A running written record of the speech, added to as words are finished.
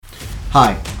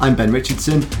Hi, I'm Ben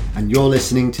Richardson, and you're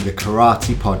listening to the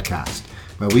Karate Podcast,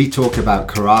 where we talk about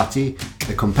karate,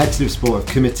 the competitive sport of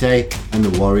kumite, and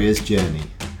the warrior's journey.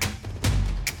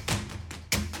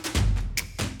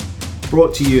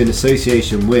 Brought to you in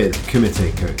association with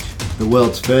Kumite Coach, the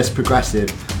world's first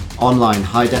progressive online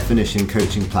high-definition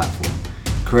coaching platform,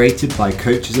 created by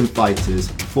coaches and fighters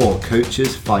for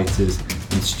coaches, fighters,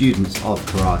 and students of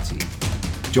karate.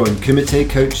 Join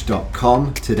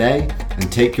kumitecoach.com today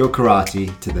and take your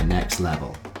karate to the next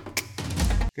level.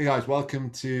 Hey guys, welcome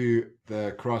to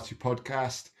the Karate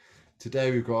Podcast.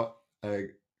 Today we've got a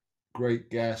great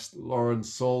guest, Lauren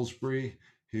Salisbury,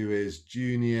 who is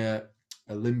junior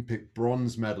Olympic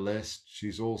bronze medalist.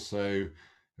 She's also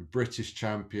a British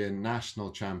champion,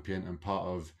 national champion, and part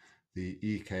of the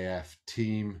EKF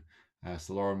team.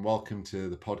 So Lauren, welcome to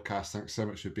the podcast. Thanks so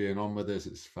much for being on with us.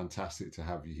 It's fantastic to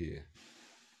have you here.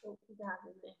 Thank you for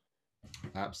having me.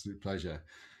 Absolute pleasure.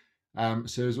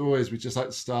 So as always, we just like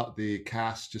to start the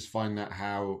cast, just find out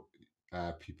how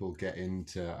people get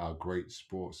into our great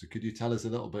sport. So could you tell us a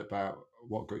little bit about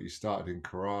what got you started in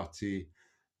karate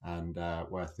and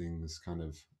where things kind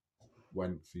of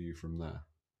went for you from there?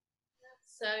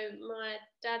 So my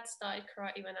dad started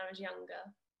karate when I was younger,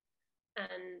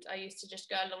 and I used to just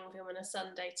go along with him on a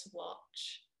Sunday to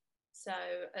watch. So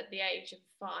at the age of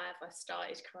 5, I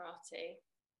started karate.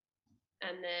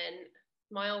 And then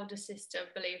my older sister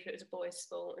believed it was a boys'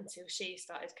 sport until she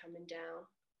started coming down,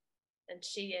 and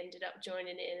she ended up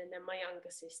joining in, and then my younger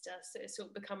sister. So it's sort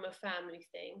of become a family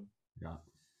thing. Yeah.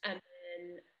 And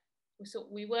then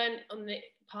we weren't on the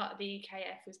part of the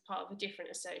EKF, was part of a different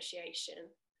association,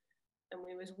 and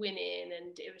we was winning,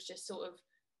 and it was just sort of,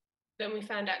 then we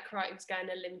found out karate was going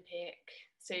Olympic.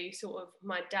 So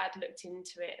my dad looked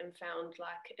into it and found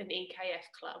like an EKF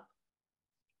club.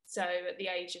 So at the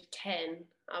age of 10,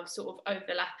 I was sort of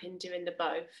overlapping doing the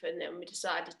both, and then we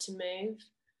decided to move.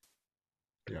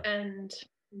 Yeah. And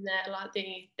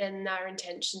then our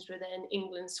intentions were then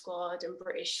England squad and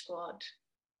British squad,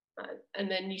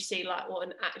 and then you see like what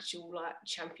an actual like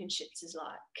championships is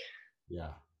like.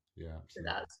 Yeah. So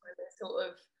that's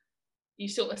when you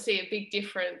sort of see a big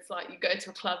difference. Like you go to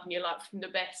a club and you're like from the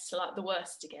best to like the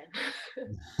worst again.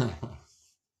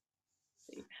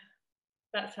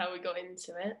 That's how we got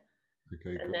into it.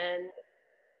 Okay. And then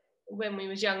when we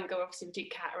was younger, obviously we did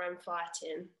cat-around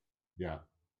fighting. Yeah.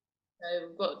 So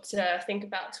we got to, I think,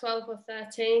 about 12 or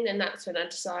 13, and that's when I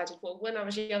decided, well, when I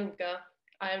was younger,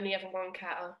 I only ever won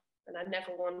kata, and I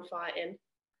never won fighting.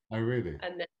 Oh, really?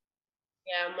 And then,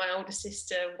 yeah, my older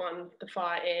sister won the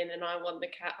fighting, and I won the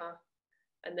kata.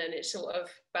 And then it's sort of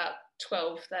about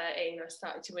 12, 13, I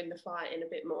started to win the fighting a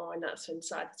bit more, and that's when I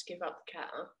decided to give up the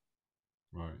kata.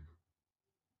 Right.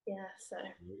 Yeah, so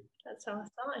that's how I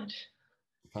started.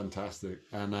 Fantastic.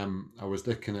 And I was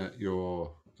looking at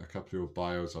a couple of your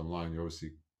bios online. You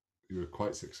were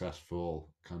quite successful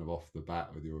kind of off the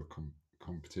bat with your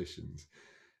competitions.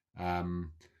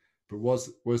 But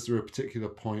was there a particular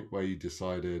point where you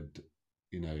decided,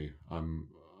 I'm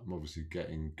obviously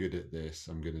getting good at this,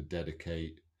 I'm going to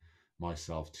dedicate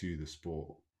myself to the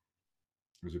sport?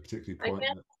 Was there a particular point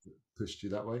that pushed you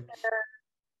that way?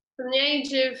 From the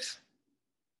age of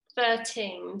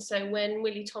 13, so when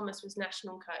Willie Thomas was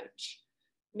national coach,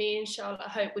 me and Charlotte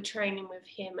Hope were training with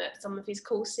him at some of his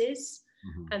courses,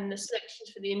 and the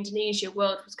selections for the Indonesia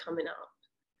World was coming up,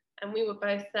 and we were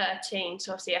both 13,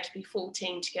 so obviously you have to be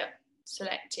 14 to get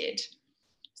selected.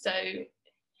 So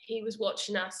he was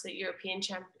watching us at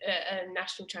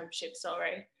national championship,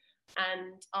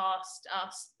 and asked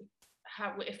us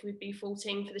if we'd be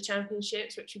 14 for the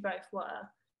championships, which we both were.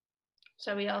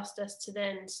 So he asked us to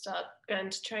then start going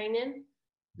to training.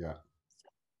 Yeah.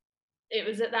 It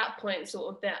was at that point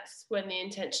that's when the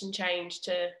intention changed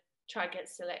to try to get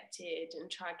selected and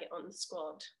try to get on the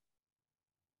squad.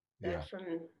 Yeah.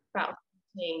 From about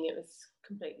 15, it was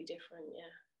completely different.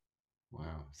 Yeah.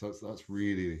 Wow. So that's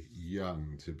really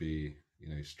young to be,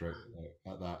 straight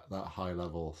at that high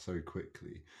level so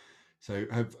quickly. So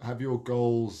have your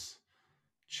goals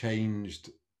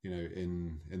changed,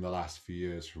 in the last few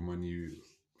years from when you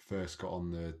first got on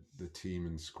the team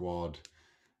and squad?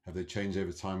 Have they changed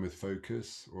over time with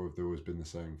focus, or have they always been the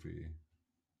same for you?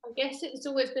 I guess it's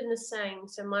always been the same.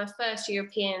 So my first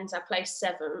Europeans, I placed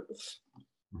 7th.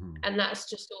 And that's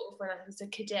just sort of when I was a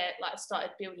cadet, like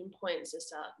started building points as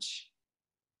such.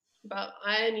 But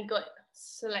I only got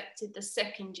selected the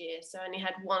second year, so I only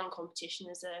had one competition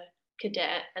as a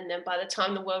cadet. And then by the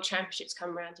time the World Championships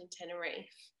come around in Tenerife,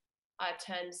 I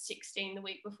turned 16 the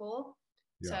week before.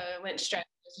 Yeah. So I went straight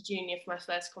as a junior for my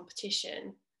first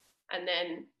competition. And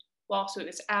then whilst it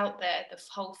was out there, the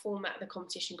whole format of the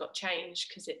competition got changed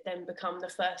because it then became the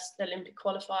first Olympic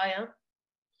qualifier.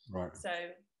 Right. So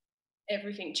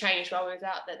everything changed while we was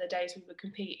out there. The days we were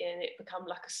competing, it became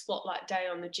like a spotlight day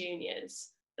on the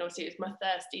juniors. And obviously it was my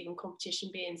first even competition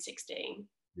being 16.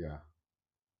 Yeah.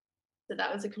 So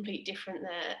that was a complete different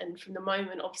there. And from the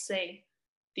moment, obviously,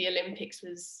 the Olympics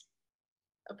was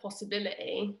a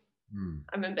possibility,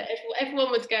 I remember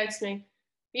everyone would go to me,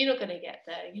 you're not going to get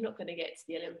there. You're not going to get to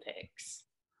the Olympics.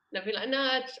 And I'd be like,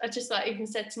 no, I just like even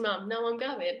said to Mum, no, I'm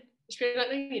going. She'd be like,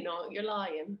 no, you're not. You're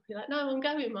lying. I'd be like, no, I'm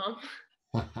going, Mum.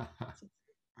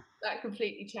 That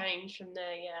completely changed from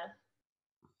there, yeah.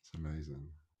 It's amazing.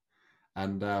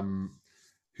 And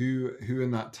who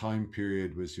in that time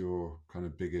period was your kind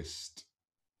of biggest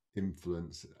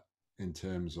influence in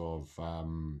terms of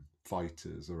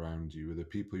fighters around you? Were the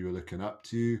people you were looking up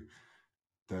to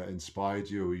that inspired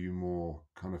you, or were you more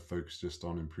kind of focused just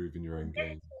on improving your own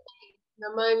game?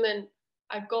 The moment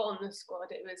I got on the squad,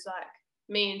 it was like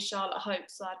me and Charlotte Hope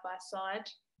side by side.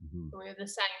 Mm-hmm. We were the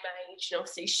same age, and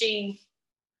obviously she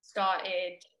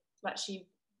started, like she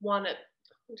won at,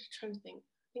 I'm just trying to think,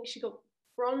 I think she got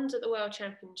bronze at the World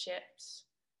Championships,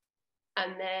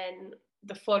 and then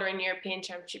the following European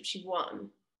Championship she won.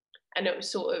 And it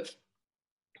was sort of,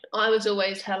 I was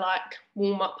always her like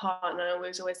warm-up partner. We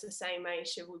was always the same age,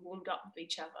 so we warmed up with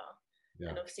each other. Yeah.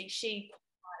 And obviously she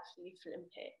qualified for the Youth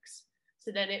Olympics.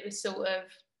 So then it was sort of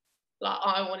like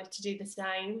I wanted to do the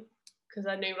same, because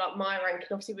I knew like my ranking,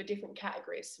 obviously we're different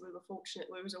categories, so we were fortunate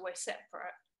we was always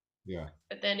separate. Yeah.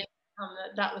 But then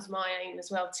that was my aim as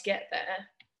well, to get there.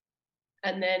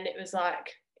 And then it was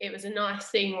like, it was a nice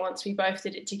thing once we both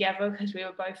did it together, because we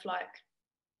were both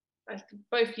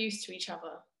both used to each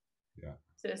other. Yeah.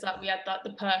 So it's like we had like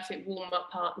the perfect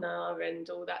warm-up partner and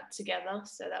all that together.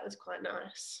 So that was quite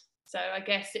nice. So I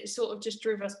guess it sort of just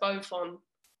drove us both on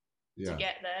to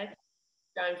get there,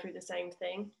 going through the same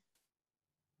thing.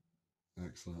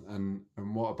 Excellent.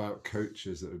 And what about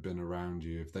coaches that have been around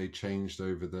you? Have they changed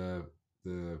over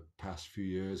the past few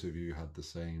years? Have you had the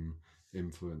same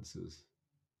influences?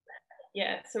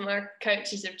 Yeah, so my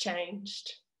coaches have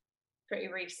changed pretty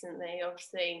recently.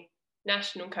 Obviously,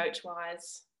 national coach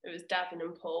wise, it was Davin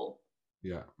and Paul.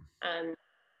 Yeah. And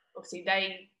obviously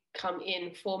they come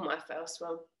in for my first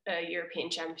European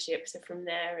Championship. So from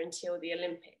there until the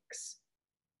Olympics,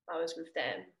 I was with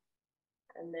them.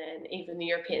 And then even the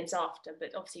Europeans after.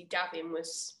 But obviously Davin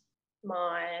was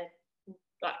my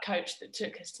coach that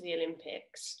took us to the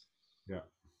Olympics. Yeah.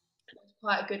 It was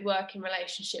quite a good working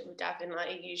relationship with Davin. Like,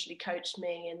 he usually coached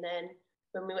me, and then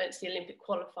when we went to the Olympic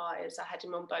qualifiers, I had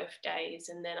him on both days,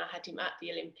 and then I had him at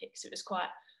the Olympics. It was quite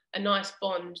a nice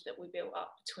bond that we built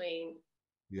up between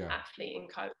athlete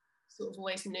and coach. Sort of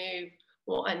always knew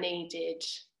what I needed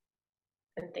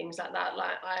and things like that.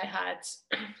 Like, I had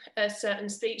a certain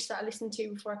speech that I listened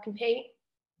to before I compete.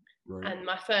 Right. And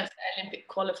my first Olympic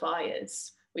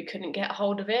qualifiers, we couldn't get a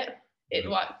hold of it. It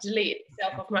deleted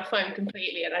itself off my phone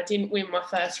completely, and I didn't win my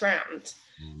first round.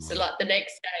 So like the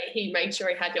next day, he made sure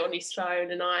he had it on his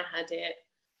phone, and I had it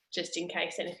just in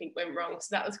case anything went wrong.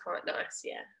 So that was quite nice.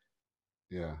 Yeah.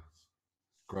 Yeah,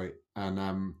 great.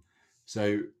 And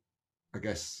so I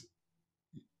guess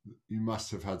you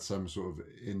must have had some sort of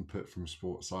input from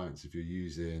sports science if you're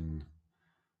using,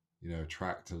 a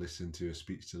track to listen to, a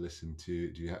speech to listen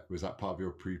to. Was that part of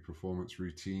your pre-performance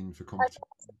routine for competition?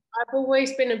 I've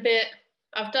always been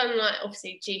I've done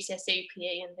obviously GCSE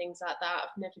PE and things like that.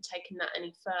 I've never taken that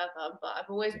any further, but I've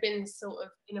always been sort of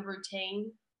in a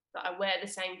routine that I wear the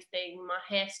same thing. My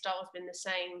hairstyle's been the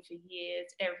same for years,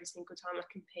 every single time I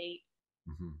compete.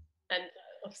 Mm-hmm. And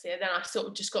obviously then I sort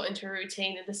of just got into a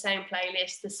routine of the same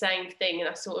playlist, the same thing, and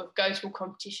I sort of go to a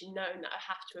competition knowing that I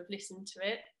have to have listened to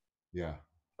it. Yeah.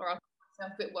 Or I'll get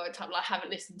myself a bit worked up, like I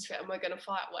haven't listened to it, am I going to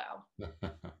fight well?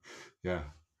 Yeah.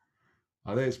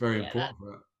 I think it's very important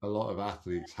that a lot of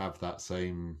athletes have that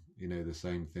same, the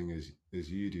same thing as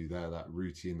you do there, that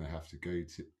routine they have to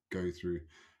go through.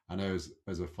 I know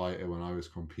as a fighter, when I was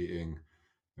competing,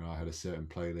 I had a certain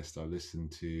playlist I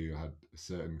listened to, I had a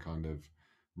certain kind of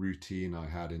routine I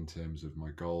had in terms of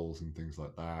my goals and things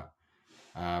like that.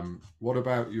 What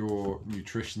about your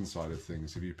nutrition side of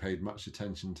things? Have you paid much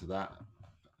attention to that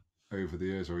over the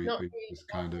years, or are you just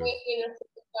kind of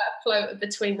float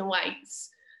between the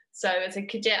weights? So as a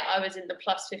cadet, I was in the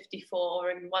plus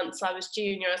 54, and once I was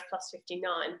junior, I was plus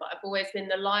 59. But I've always been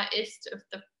the lightest of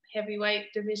the heavyweight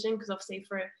division, because obviously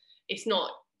it's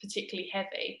not particularly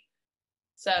heavy.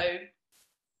 So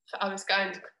I was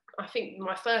going to, I think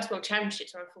my first World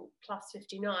Championships, I thought plus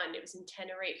 59. It was in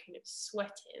Tenerife, and it was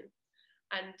sweating.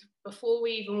 And before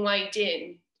we even weighed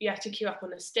in, you had to queue up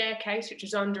on a staircase, which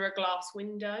was under a glass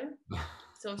window.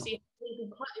 So obviously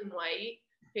people cutting weight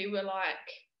who were like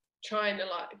trying to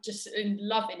like just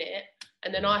loving it.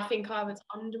 And then I think I was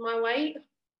under my weight.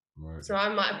 Right. So I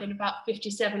might have been about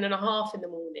 57 and a half in the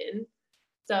morning.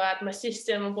 So I had my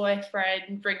sister and my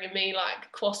boyfriend bringing me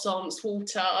like croissants,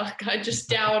 water. I just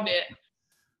down it.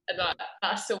 And like,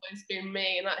 that's always been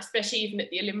me. And like, especially even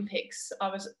at the Olympics, I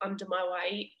was under my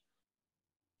weight.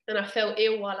 And I felt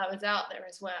ill while I was out there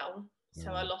as well.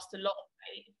 So I lost a lot of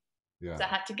weight. Yeah. So I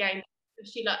had to gain,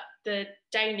 especially like the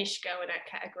Danish girl in that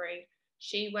category,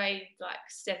 she weighed like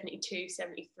 72,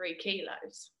 73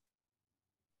 kilos.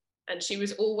 And she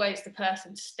was always the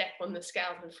person to step on the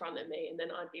scales in front of me. And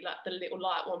then I'd be like the little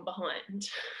light one behind.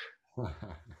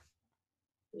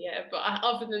 Yeah, but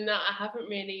other than that, I haven't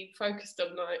really focused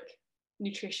on like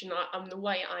nutrition. I'm the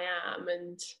way I am,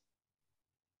 and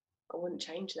I wouldn't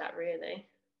change that really.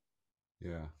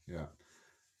 Yeah.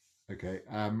 Okay.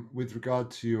 With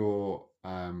regard to your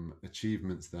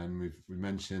achievements, then we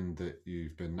mentioned that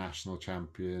you've been national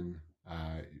champion,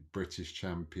 British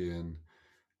champion.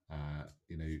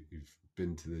 You've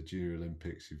been to the Junior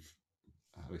Olympics. You've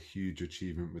had a huge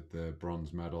achievement with the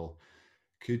bronze medal.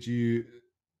 Could you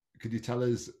tell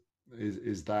us,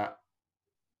 is that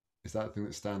the thing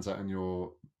that stands out in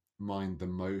your mind the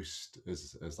most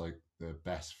as like the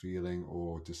best feeling,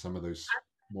 or do some of those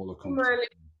smaller competitions?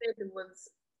 It was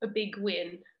a big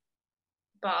win,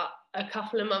 but a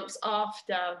couple of months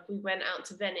after, we went out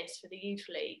to Venice for the Youth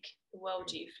League, the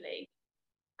World Youth League,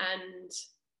 and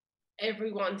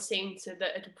everyone seemed to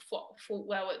that had fought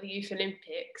well at the Youth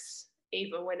Olympics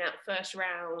either went out first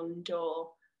round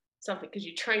or something, because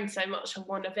you train so much on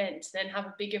one event, then have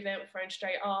a big event thrown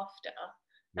straight after.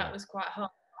 That was quite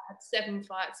hard. I had 7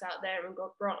 fights out there and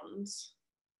got bronze.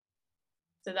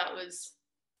 So that was,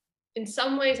 in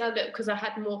some ways, because I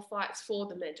had more fights for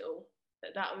the medal,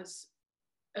 that was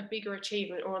a bigger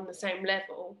achievement or on the same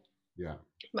level. Yeah.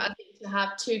 But I think to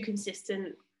have 2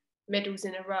 consistent medals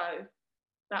in a row,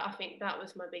 I think that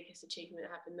was my biggest achievement,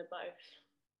 having the both.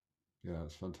 Yeah,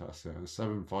 that's fantastic. And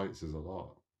 7 fights is a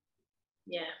lot.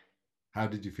 Yeah. How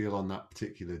did you feel on that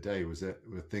particular day? Were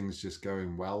things just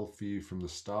going well for you from the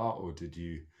start, or did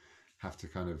you have to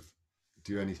kind of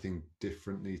do anything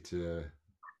differently to?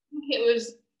 I think it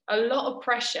was a lot of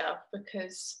pressure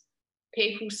because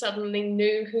people suddenly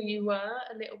knew who you were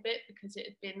a little bit, because it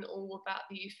had been all about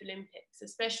the Youth Olympics,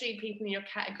 especially people in your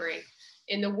category.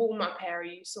 In the warm-up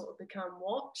area, you sort of become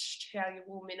watched, how you're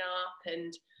warming up,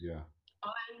 and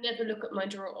I never look at my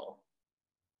draw.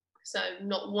 So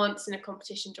not once in a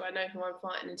competition do I know who I'm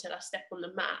fighting until I step on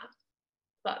the mat.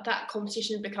 But that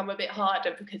competition has become a bit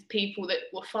harder because people that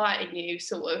were fighting you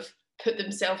sort of put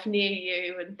themselves near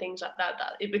you and things like that.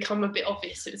 That it become a bit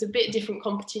obvious. It was a bit different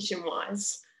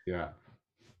competition-wise. Yeah.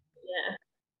 Yeah.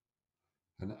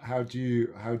 And how do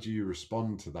you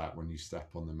respond to that when you step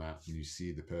on the mat and you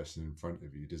see the person in front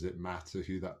of you? Does it matter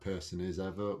who that person is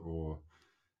ever, or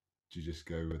do you just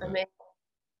go with it?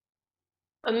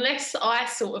 Unless I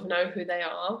sort of know who they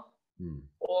are,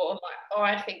 or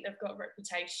I think they've got a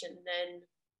reputation, then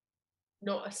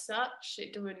not as such.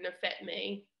 It wouldn't affect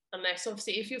me, unless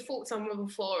obviously if you've fought someone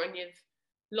before and you've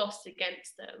lost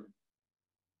against them,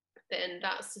 then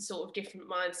that's the sort of different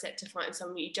mindset to fighting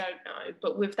someone you don't know.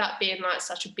 But with that being like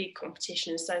such a big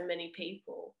competition and so many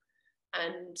people,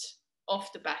 and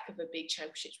off the back of a big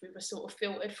championships, we were sort of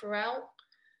filtered throughout.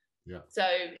 Yeah. So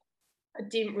I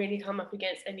didn't really come up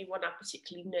against anyone I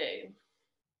particularly knew.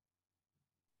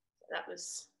 That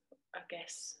was, I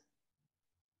guess,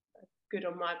 good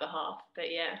on my behalf,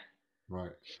 but yeah.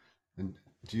 Right. And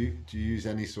do you use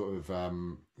any sort of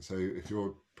so if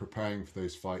you're preparing for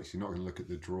those fights, you're not going to look at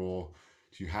the draw.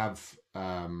 Do you have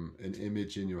an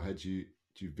image in your head? Do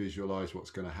you visualize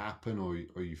what's going to happen, or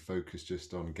are you focused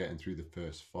just on getting through the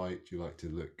first fight? Do you like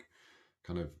to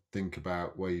think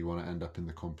about where you want to end up in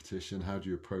the competition? How do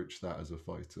you approach that as a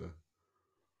fighter?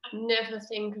 I never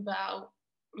think about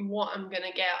what I'm going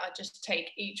to get. I just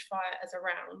take each fight as a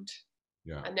round.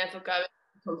 Yeah. I never go into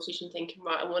the competition thinking,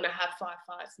 right, I want to have 5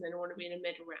 fights and then I want to be in a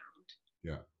medal round.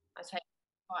 Yeah. I take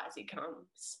each fight as it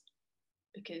comes,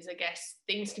 because I guess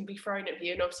things can be thrown at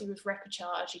you, and obviously with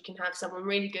repechage you can have someone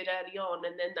really good early on,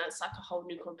 and then that's like a whole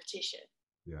new competition.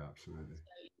 Yeah, absolutely.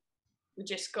 So we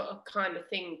just got to kind of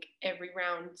think every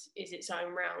round is its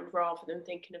own round, rather than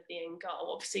thinking of the end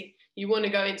goal. Obviously you want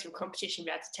to go into a competition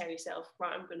be able to tell yourself,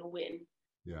 right, I'm going to win.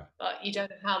 Yeah. But you don't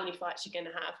know how many fights you're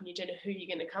going to have, and you don't know who you're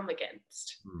going to come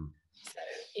against. So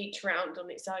each round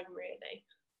on its own, really.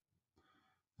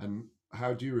 And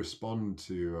how do you respond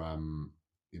to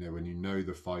when you know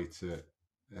the fighter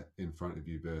in front of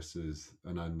you versus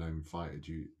an unknown fighter?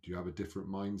 Do you have a different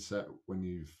mindset when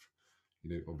you've,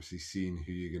 obviously seen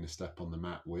who you're going to step on the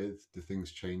mat with? Do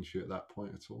things change for you at that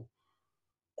point at all?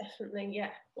 Definitely,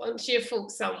 yeah. Once you've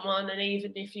fought someone, and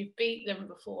even if you've beat them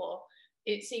before,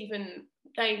 it's even,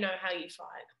 they know how you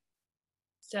fight.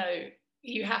 So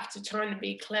you have to try and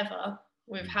be clever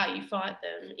with how you fight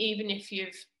them. Even if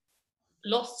you've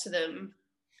lost to them,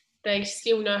 they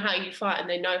still know how you fight and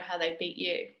they know how they beat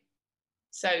you.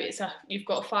 So you've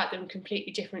got to fight them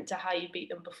completely different to how you beat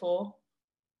them before.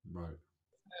 Right.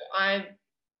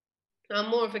 I'm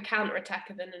more of a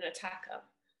counter-attacker than an attacker.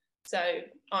 So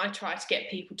I try to get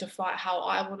people to fight how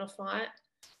I want to fight,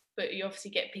 but you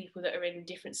obviously get people that are in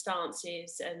different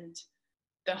stances, and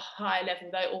the high level,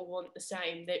 they all want the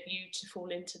same, that you to fall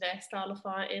into their style of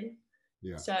fighting.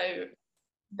 Yeah. So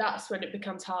that's when it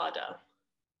becomes harder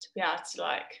to be able to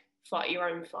like fight your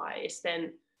own fight. It's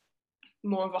then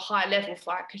more of a high level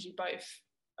fight because you both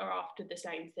are after the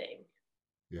same thing.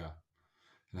 Yeah.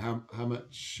 And how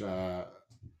much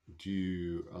do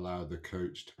you allow the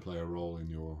coach to play a role in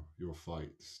your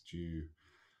fights? Do you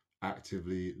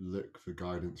actively look for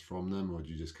guidance from them, or do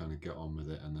you just kind of get on with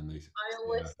it and then they? I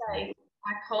always say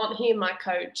I can't hear my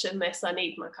coach unless I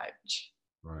need my coach.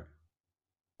 Right.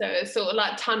 So it's sort of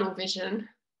like tunnel vision.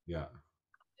 Yeah.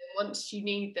 Once you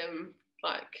need them,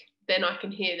 like then I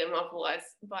can hear them.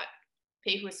 Otherwise, like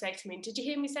people would say to me, "Did you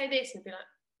hear me say this?" And I'd be like,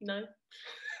 "No."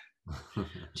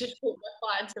 Just put my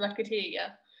fight until I could hear you.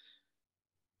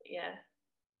 Yeah.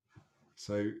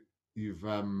 So you've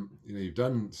you've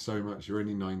done so much. You're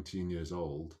only 19 years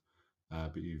old,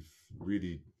 but you've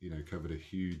really covered a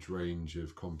huge range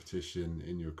of competition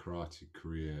in your karate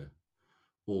career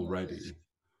already.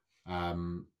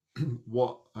 How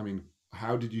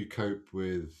did you cope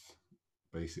with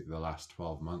basically the last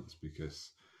 12 months?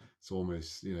 Because it's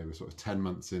almost, we're sort of 10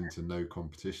 months into no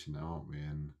competition now, aren't we?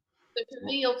 And so for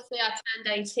me, obviously, I turned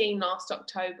 18 last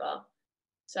October.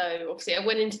 So obviously I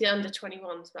went into the under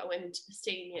 21s, but I went into the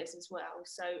seniors as well.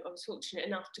 So I was fortunate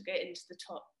enough to get into the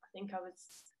top. I think I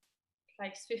was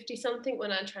placed 50 something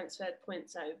when I transferred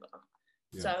points over.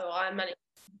 Yeah. So I managed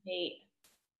to compete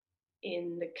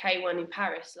in the K1 in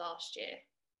Paris last year.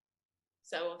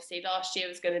 So obviously last year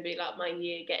was going to be like my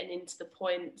year getting into the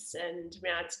points and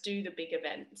being able to do the big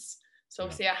events. So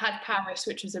obviously I had Paris,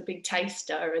 which was a big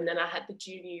taster, and then I had the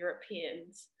Junior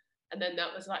Europeans. And then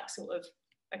that was like sort of,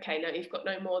 okay, no, you've got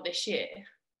no more this year.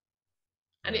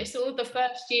 And it's sort of the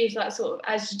first years, like sort of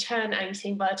as you turn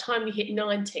 18, by the time you hit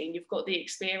 19, you've got the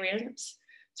experience.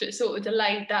 So it sort of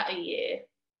delayed that a year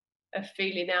of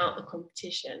feeling out the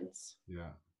competitions.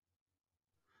 Yeah.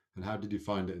 And how did you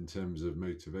find it in terms of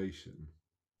motivation?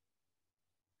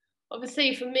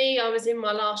 Obviously, for me, I was in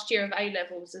my last year of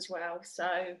A-levels as well.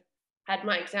 So had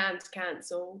my exams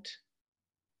cancelled,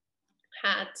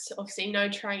 had obviously no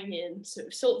training. So it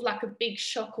was sort of like a big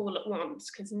shock all at once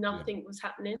because nothing was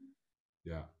happening.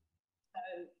 Yeah. So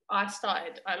I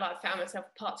found myself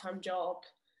a part-time job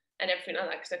and everything like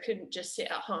that because I couldn't just sit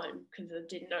at home because I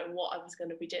didn't know what I was going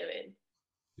to be doing.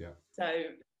 Yeah. So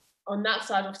on that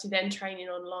side, obviously then training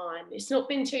online, it's not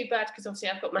been too bad because obviously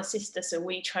I've got my sister, so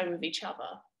we train with each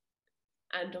other.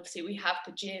 And obviously we have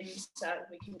the gyms, so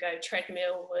we can go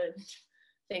treadmill and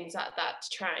things like that to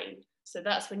train. So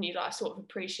that's when you like sort of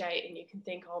appreciate and you can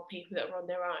think, oh, people that are on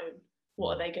their own,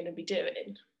 what are they going to be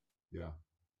doing? Yeah.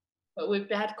 But we've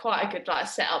had quite a good like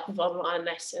setup of online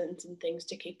lessons and things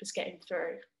to keep us getting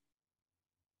through.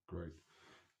 Great.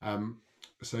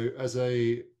 So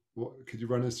what could you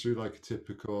run us through like a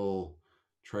typical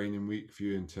training week for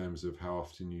you in terms of how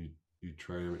often you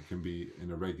train? It can be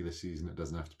in a regular season. It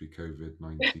doesn't have to be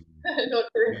COVID-19.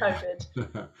 Not during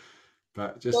COVID.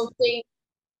 But just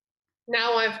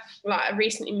now I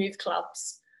recently moved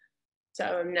clubs, so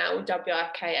I'm now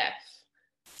WIKF.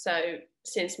 So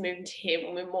since moving to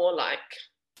here, we're more like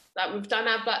we've done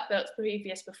our black belts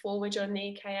before we joined the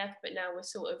EKF, but now we're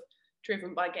sort of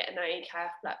driven by getting our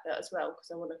EKF black belt as well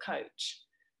because I want to coach.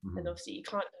 Mm-hmm. And obviously you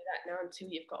can't do that now until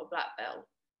you've got a black belt.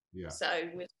 Yeah. So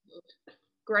we're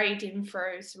grading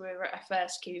through, so we're at our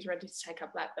first Qs ready to take our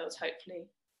black belts hopefully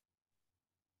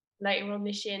later on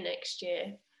this year, next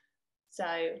year.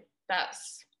 So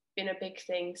that's been a big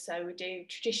thing. So we do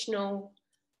traditional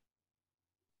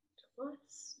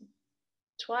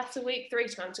twice a week, 3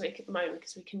 times a week at the moment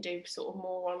because we can do sort of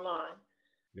more online,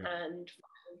 and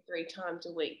 3 times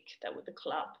a week that with the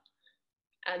club.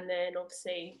 And then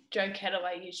obviously Joe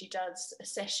Kellaway usually does a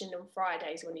session on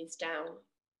Fridays when he's down,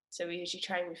 so we usually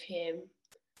train with him.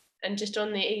 And just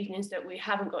on the evenings that we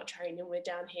haven't got training, we're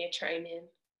down here training,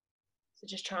 so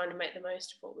just trying to make the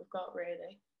most of what we've got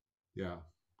really. Yeah,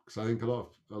 because I think a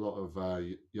lot of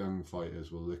young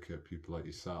fighters will look at people like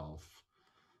yourself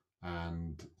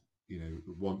and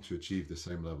want to achieve the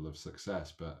same level of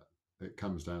success, but it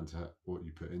comes down to what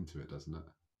you put into it, doesn't it?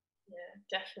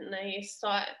 Yeah, definitely. It's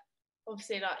like,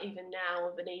 obviously, like even now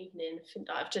of an evening, I think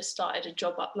I've just started a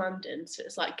job up London, so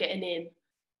it's like getting in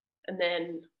and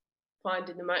then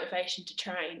finding the motivation to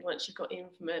train once you've got in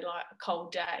from a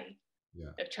cold day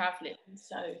of traveling.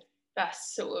 So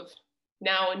that's sort of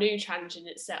now a new challenge in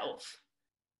itself.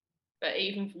 But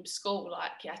even from school,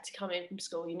 like you had to come in from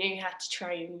school, you knew you had to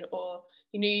train, or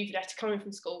you knew you had to come in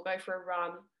from school, go for a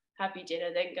run, have your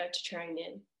dinner, then go to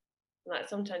training. And like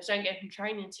sometimes don't get from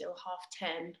training until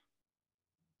 10:30,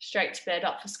 straight to bed,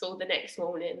 up for school the next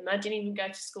morning. And I didn't even go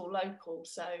to school local,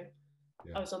 so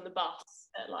I was on the bus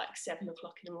at like 7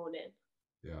 o'clock in the morning.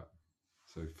 Yeah,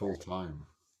 so full time.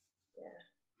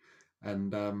 Yeah.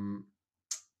 And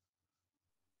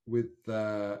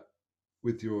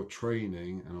with your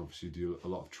training, and obviously you do a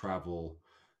lot of travel,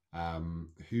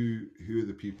 who are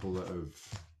the people that have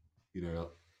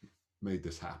made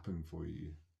this happen for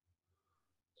you?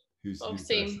 Who's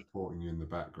there supporting you in the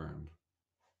background?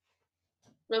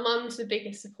 My mum's the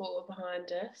biggest supporter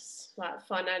behind us, like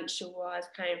financial wise,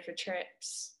 paying for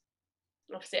trips.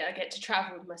 Obviously I get to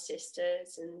travel with my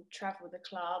sisters and travel with the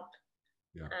club.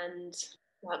 And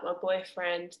like my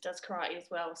boyfriend does karate as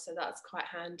well, so that's quite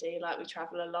handy. Like we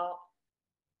travel a lot,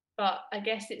 but I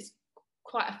guess it's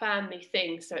quite a family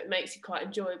thing, so it makes it quite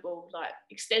enjoyable, like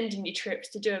extending your trips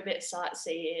to do a bit of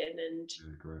sightseeing and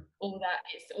all that.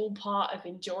 It's all part of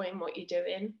enjoying what you're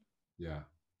doing.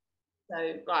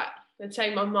 So like I'd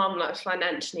say my mum like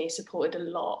financially supported a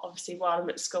lot. Obviously while I'm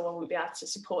at school I wouldn't be able to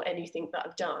support anything that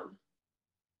I've done,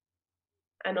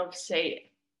 and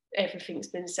obviously everything's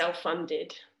been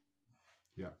self-funded.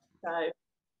 So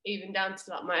even down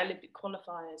to like my Olympic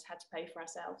qualifiers had to pay for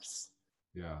ourselves.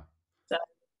 So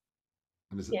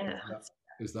and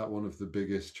is that one of the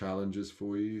biggest challenges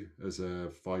for you as a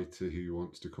fighter who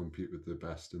wants to compete with the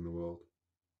best in the world?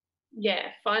 Yeah,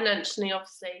 financially,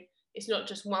 obviously, it's not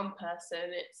just one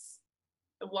person. It's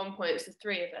at one point it's the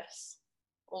three of us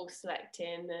all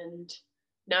selecting, and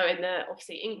knowing that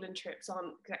obviously England trips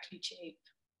aren't exactly cheap.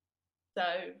 So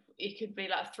it could be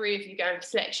like three of you going for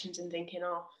selections and thinking,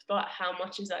 oh, like how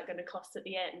much is that going to cost at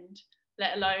the end?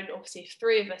 Let alone, obviously, if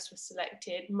three of us were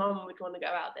selected, mum would want to go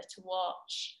out there to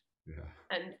watch and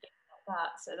things like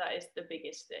that. So that is the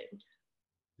biggest thing.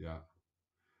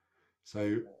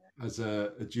 So as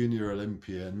a junior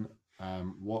Olympian,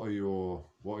 what are your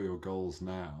goals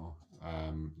now?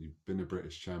 You've been a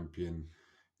British champion.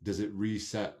 Does it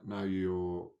reset now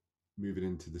you're moving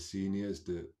into the seniors?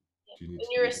 Do you need when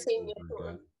to you're a senior,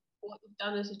 what you've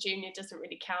done as a junior doesn't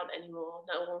really count anymore.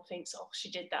 No one thinks, oh, she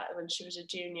did that when she was a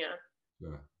junior.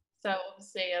 So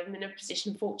obviously I'm in a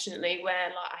position, fortunately, where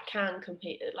like I can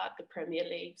compete at like the Premier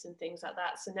Leagues and things like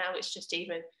that. So now it's just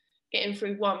even getting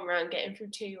through one round, getting through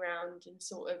two rounds, and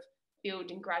sort of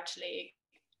building gradually.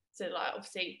 So like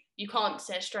obviously you can't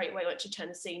say straight away once you turn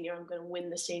a senior, I'm going to win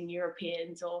the senior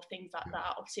Europeans or things like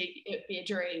that. Obviously it would be a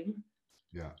dream.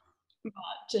 But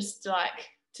just like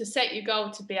to set your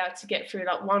goal to be able to get through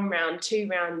like one round, two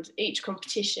rounds, each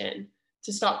competition,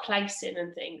 to start placing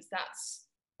and things, that's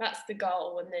the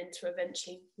goal. And then to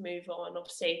eventually move on.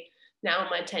 Obviously now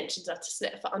my intentions are to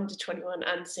select for under 21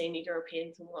 and senior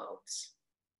Europeans and worlds,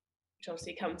 which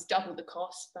obviously comes double the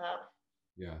cost, but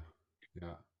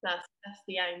that's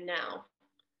the aim now.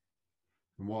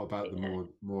 And what about the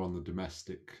more on the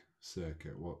domestic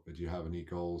circuit? What do you have any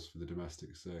goals for the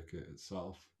domestic circuit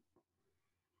itself?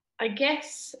 I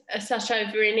guess as such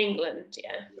over in England,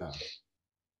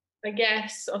 I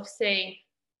guess obviously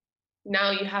now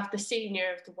you have the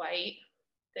senior of the weight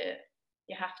that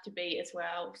you have to beat as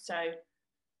well. So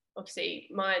obviously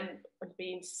mine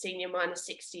being senior, mine is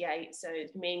 68. So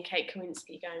it's me and Kate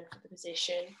Kowinski going for the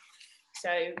position.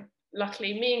 So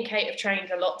luckily me and Kate have trained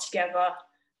a lot together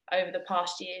over the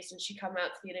past years, and she came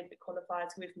out to the Olympic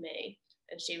qualifiers with me,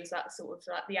 and she was that sort of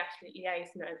like the athlete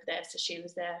liaison over there. So she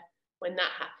was there when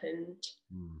that happened.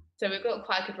 So we've got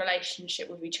quite a good relationship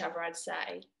with each other, I'd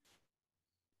say.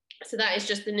 So that is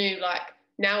just the new, like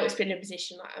now it's been a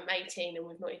position like I'm 18 and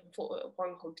we've not even fought at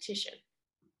one competition.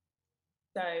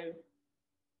 So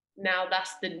now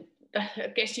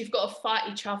I guess you've got to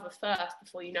fight each other first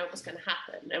before you know what's going to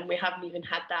happen, and we haven't even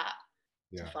had that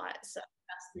to fight. So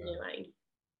that's the new aim.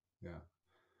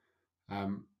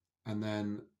 And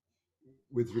then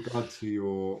with regard to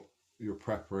your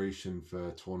preparation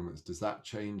for tournaments, does that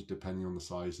change depending on the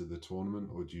size of the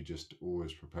tournament, or do you just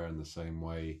always prepare in the same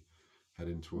way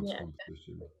heading towards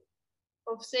competition?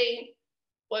 Obviously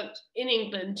well, in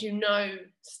England, you know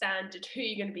standard who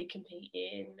you're going to be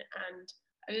competing, and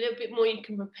a little bit more you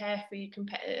can prepare for your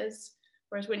competitors.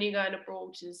 Whereas when you're going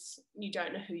abroad, you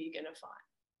don't know who you're going to fight.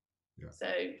 Yeah.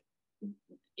 So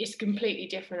it's completely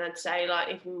different, I'd say. Like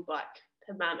even like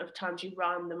the amount of times you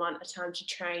run, the amount of times you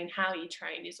train, how you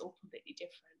train is all completely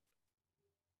different.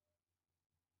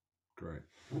 Great.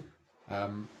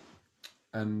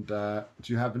 And do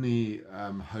you have any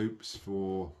hopes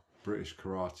for British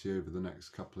karate over the next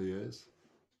couple of years?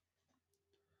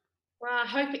 Well, I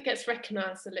hope it gets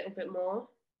recognised a little bit more,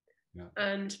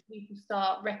 and people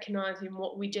start recognising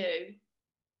what we do,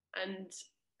 and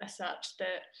as such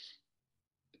that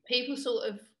people sort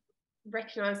of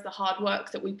recognise the hard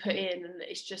work that we put in, and that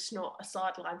it's just not a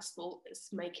sideline sport.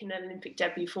 It's making an Olympic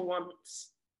debut for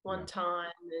one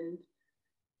time, and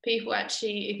people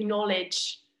actually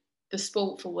acknowledge the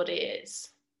sport for what it is.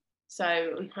 So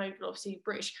I'm hoping obviously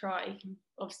British karate can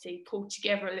obviously pull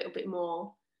together a little bit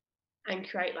more and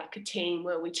create like a team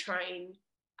where we train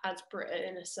as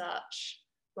Britain as such,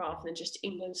 rather than just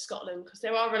England, Scotland, because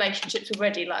there are relationships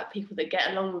already, like people that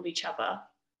get along with each other.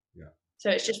 Yeah. So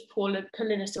it's just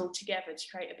pulling us all together to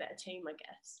create a better team, I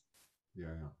guess.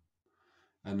 Yeah.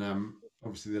 And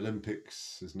obviously the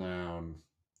Olympics is now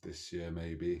this year,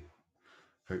 maybe.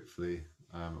 Hopefully,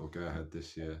 it'll go ahead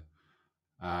this year.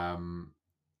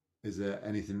 Is there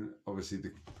anything? Obviously,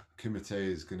 the Kumite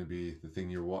is going to be the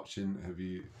thing you're watching. Have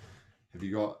you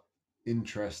got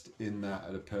interest in that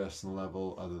at a personal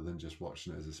level, other than just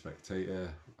watching it as a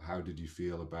spectator? How did you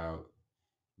feel about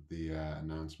the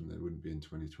announcement that it wouldn't be in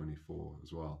 2024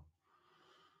 as well?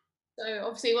 So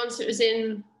obviously, once it was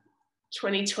in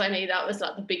 2020, that was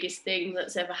like the biggest thing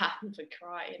that's ever happened for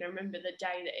karate. And I remember the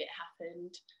day that it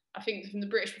happened. I think from the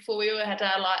British before, we all had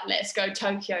our like "Let's Go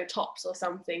Tokyo" tops or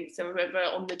something. So I remember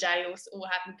on the day all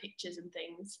having pictures and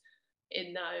things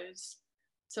in those.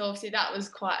 So obviously that was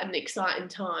quite an exciting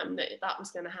time that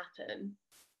was going to happen.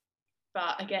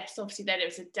 But I guess obviously then it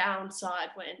was a downside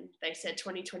when they said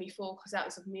 2024, because that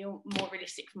was more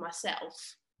realistic for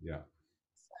myself. Yeah.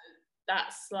 So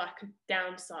that's like a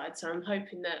downside. So I'm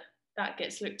hoping that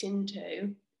gets looked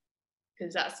into,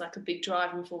 because that's like a big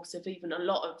driving force of even a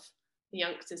lot of the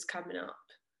youngsters coming up,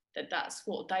 that's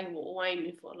what they were all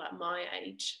aiming for, like my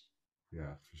age.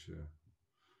 Yeah, for sure.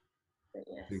 But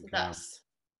yeah, so that's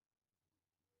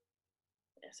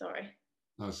sorry.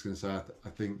 I was going to say, I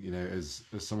think, as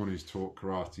someone who's taught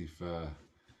karate for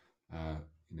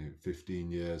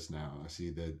 15 years now, I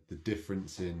see the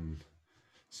difference in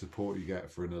support you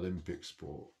get for an Olympic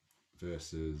sport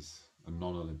versus a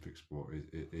non-Olympic sport.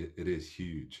 It is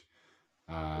huge.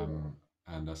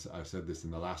 And I said this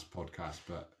in the last podcast,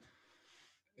 but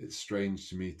it's strange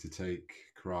to me to take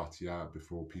karate out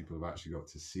before people have actually got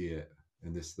to see it.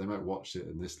 And they might watch it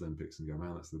in this Olympics and go,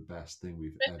 man, that's the best thing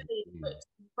we've ever seen.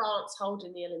 France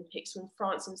holding the Olympics, when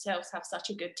France themselves have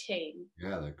such a good team.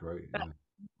 Yeah, they're great. That's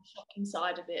the shocking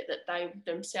side of it, that they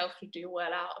themselves would do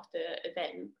well out of the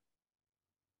event.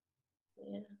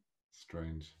 Yeah.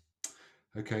 Strange.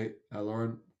 Okay,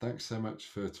 Lauren, thanks so much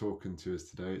for talking to us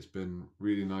today. It's been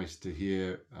really nice to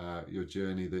hear your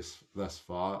journey thus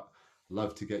far.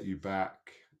 Love to get you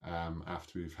back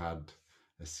after we've had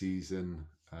a season,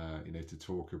 to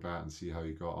talk about and see how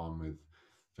you got on with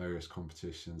various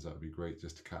competitions. That would be great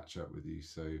just to catch up with you.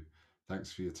 So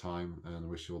thanks for your time, and I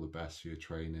wish you all the best for your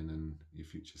training and your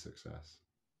future success.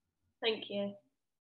 Thank you.